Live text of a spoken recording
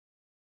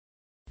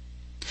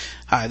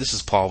Hi, this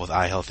is Paul with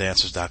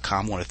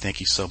iHealthAnswers.com. I want to thank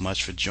you so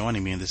much for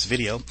joining me in this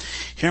video.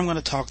 Here I'm going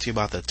to talk to you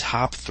about the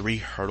top 3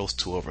 hurdles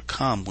to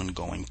overcome when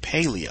going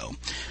paleo,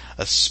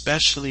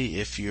 especially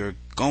if you're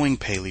going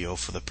paleo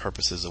for the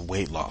purposes of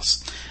weight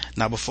loss.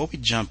 Now, before we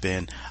jump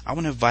in, I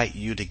want to invite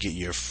you to get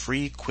your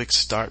free quick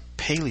start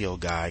paleo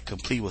guide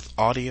complete with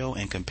audio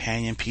and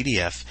companion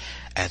PDF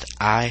at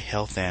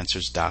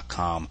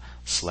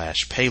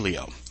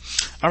iHealthAnswers.com/paleo.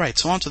 Alright,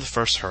 so on to the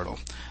first hurdle.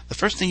 The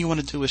first thing you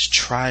want to do is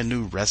try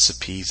new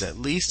recipes at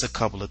least a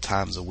couple of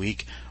times a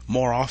week,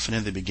 more often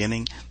in the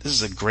beginning. This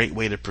is a great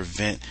way to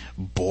prevent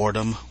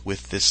boredom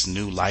with this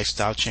new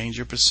lifestyle change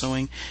you're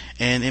pursuing,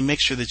 and it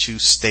makes sure that you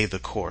stay the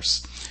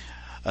course.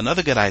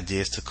 Another good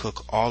idea is to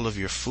cook all of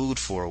your food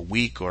for a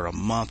week or a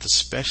month,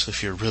 especially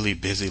if you're really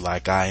busy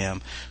like I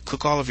am.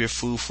 Cook all of your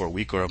food for a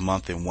week or a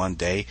month in one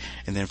day,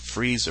 and then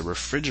freeze or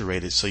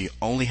refrigerate it so you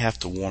only have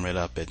to warm it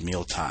up at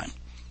mealtime.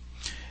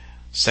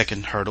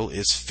 Second hurdle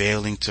is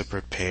failing to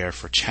prepare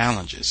for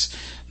challenges.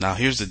 Now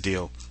here's the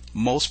deal.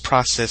 Most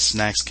processed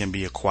snacks can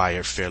be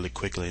acquired fairly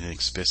quickly and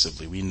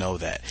inexpensively. We know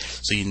that.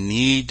 So you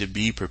need to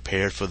be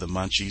prepared for the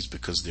munchies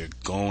because they're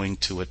going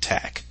to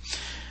attack.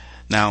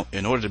 Now,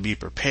 in order to be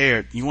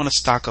prepared, you want to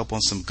stock up on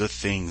some good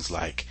things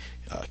like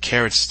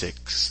carrot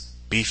sticks,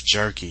 beef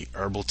jerky,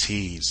 herbal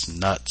teas,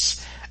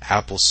 nuts,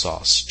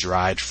 applesauce,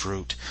 dried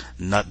fruit,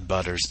 nut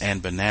butters,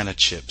 and banana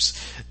chips.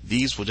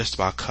 These will just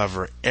about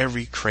cover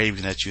every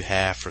craving that you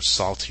have for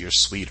salty or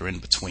sweet or in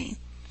between.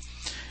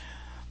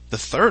 The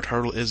third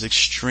hurdle is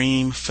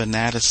extreme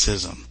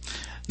fanaticism.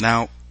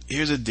 Now,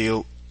 here's the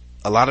deal.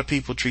 A lot of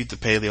people treat the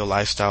paleo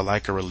lifestyle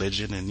like a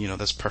religion, and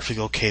that's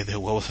perfectly okay. They're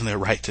well within their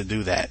right to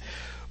do that.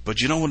 But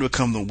you don't want to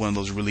become one of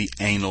those really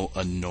anal,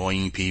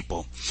 annoying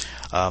people,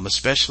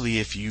 especially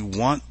if you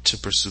want to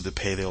pursue the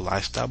paleo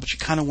lifestyle, but you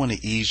kind of want to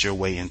ease your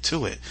way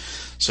into it.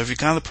 So if you're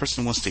kind of the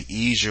person who wants to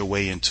ease your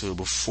way into it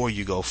before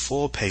you go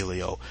full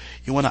paleo,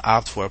 you want to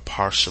opt for a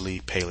partially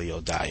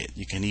paleo diet.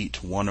 You can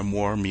eat 1 or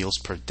more meals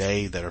per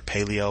day that are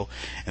paleo,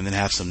 and then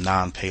have some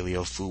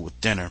non-paleo food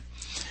with dinner.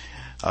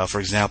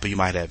 For example, you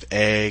might have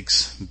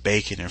eggs,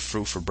 bacon, and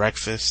fruit for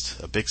breakfast,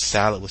 a big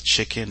salad with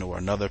chicken or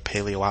another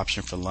paleo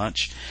option for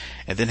lunch,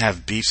 and then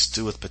have beef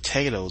stew with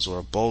potatoes or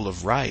a bowl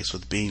of rice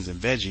with beans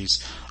and veggies,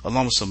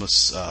 along with some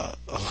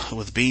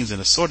with beans and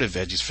assorted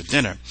veggies for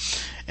dinner.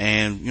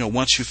 And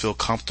once you feel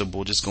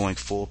comfortable just going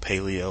full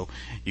paleo,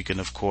 you can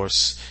of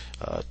course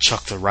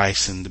chuck the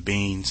rice and the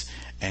beans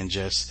and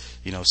just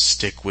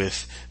stick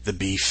with the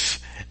beef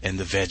and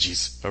the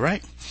veggies. All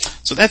right.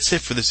 So that's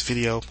it for this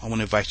video. I want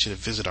to invite you to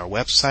visit our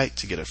website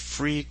to get a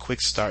free quick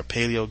start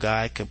paleo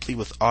guide complete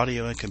with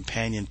audio and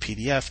companion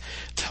PDF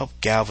to help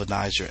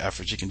galvanize your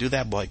efforts. You can do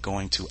that by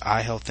going to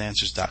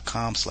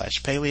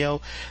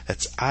iHealthAnswers.com/paleo.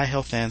 That's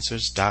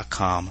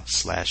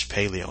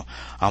iHealthAnswers.com/paleo.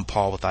 I'm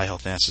Paul with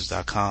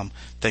iHealthAnswers.com.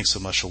 Thanks so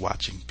much for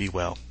watching. Be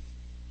well.